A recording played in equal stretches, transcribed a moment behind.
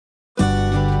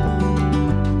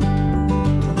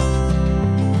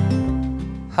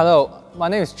Hello, my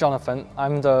name is Jonathan.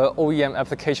 I'm the OEM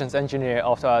Applications Engineer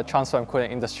of the Transtherm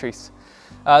Cooling Industries.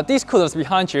 These coolers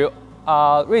behind you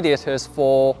are radiators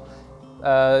for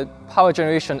power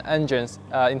generation engines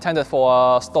intended for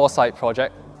a STOR site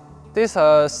project. This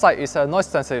site is a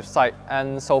noise-sensitive site,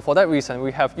 and so for that reason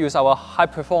we have used our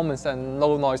high-performance and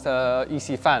low-noise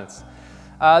EC fans.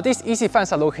 These EC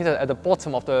fans are located at the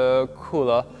bottom of the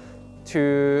cooler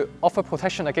to offer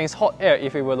protection against hot air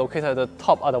if it were located at the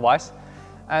top otherwise.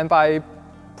 And by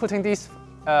putting this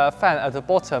fan at the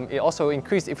bottom, it also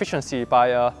increased efficiency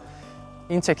by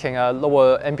intaking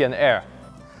lower ambient air.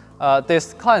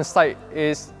 This client site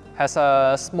has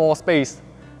a small space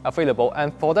available,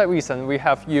 and for that reason we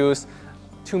have used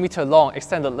 2-meter long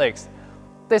extended legs.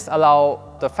 This allows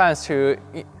the fans to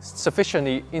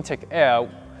sufficiently intake air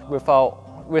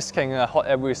without risking hot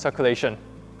air recirculation.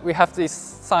 We have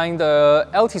designed the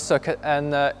LT circuit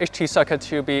and HT circuit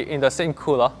to be in the same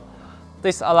cooler.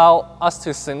 This allows us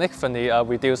to significantly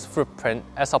reduce footprint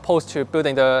as opposed to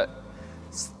building the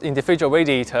individual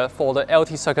radiator for the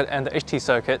LT circuit and the HT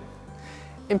circuit.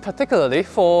 In particularly,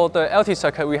 for the LT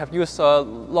circuit, we have used a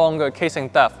longer casing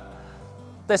depth.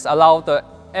 This allows the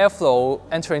airflow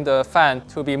entering the fan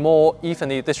to be more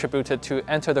evenly distributed to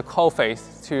enter the coil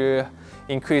phase to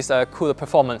increase cooler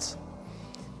performance.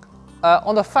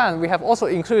 On the fan, we have also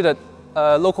included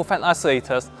local fan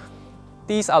isolators.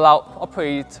 These allow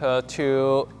operators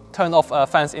to turn off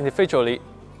fans individually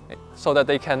so that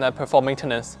they can perform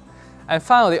maintenance. And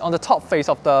finally, on the top face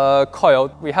of the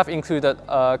coil, we have included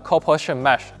a corrosion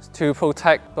mesh to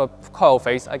protect the coil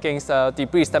face against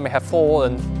debris that may have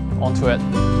fallen onto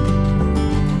it.